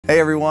Hey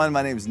everyone,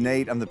 my name is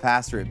Nate. I'm the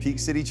pastor at Peak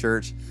City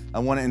Church. I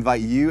want to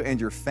invite you and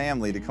your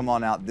family to come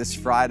on out this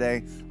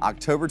Friday,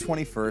 October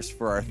 21st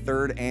for our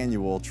third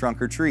annual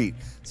Trunk or Treat.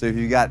 So if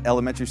you've got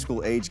elementary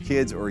school age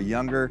kids or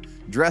younger,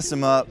 dress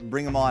them up,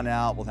 bring them on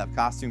out. We'll have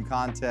costume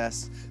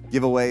contests,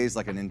 giveaways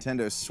like a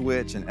Nintendo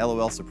Switch and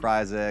LOL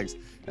surprise eggs,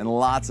 and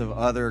lots of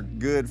other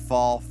good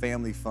fall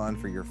family fun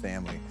for your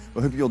family.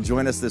 We hope you'll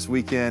join us this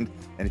weekend.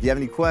 And if you have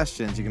any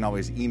questions, you can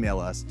always email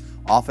us,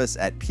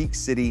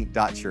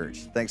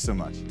 office@peakcity.church. Thanks so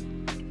much.